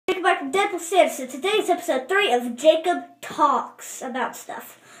back to Deadpool Sanderson. Today's episode 3 of Jacob Talks About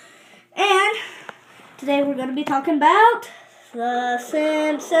Stuff. And today we're going to be talking about The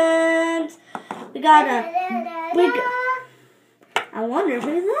Simpsons. I wonder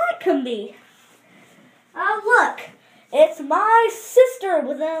who that can be. Oh, look. It's my sister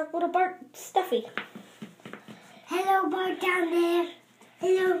with a little Bart Stuffy. Hello, Bart down there.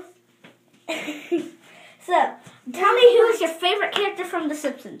 Hello. So, tell me who is your favorite character from The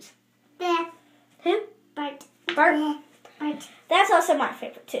Simpsons? There. Who? Bart. Bart? Bart. That's also my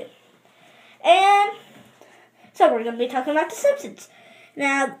favorite too. And so we're going to be talking about The Simpsons.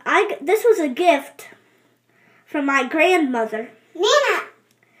 Now, this was a gift from my grandmother. Nana.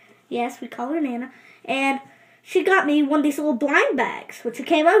 Yes, we call her Nana. And she got me one of these little blind bags, which it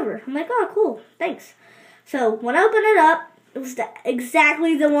came over. I'm like, oh, cool, thanks. So when I opened it up, it was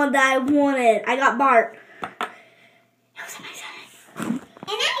exactly the one that I wanted. I got Bart. It was amazing. And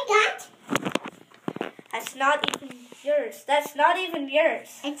I got... That's not even yours. That's not even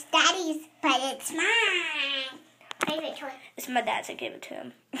yours. It's Daddy's, but it's my favorite toy. It's my dad's. I gave it to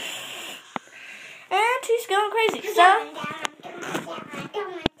him. And she's going crazy.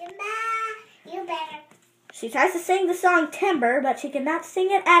 You better. She tries to sing the song Timber, but she cannot sing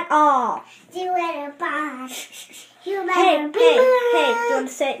it at all. You better buy. You better Hey, be hey, mine. hey, you want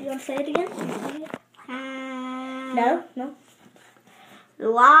to say it? You want to say it again? No?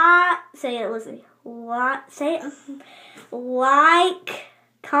 Say it, Lizzie. Say it. Like,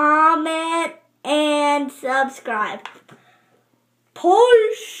 comment, and subscribe.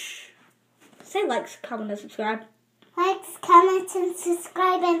 Push. Say like, comment, and subscribe. Likes, comments, and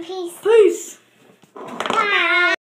subscribe, and peace. Peace. Bye.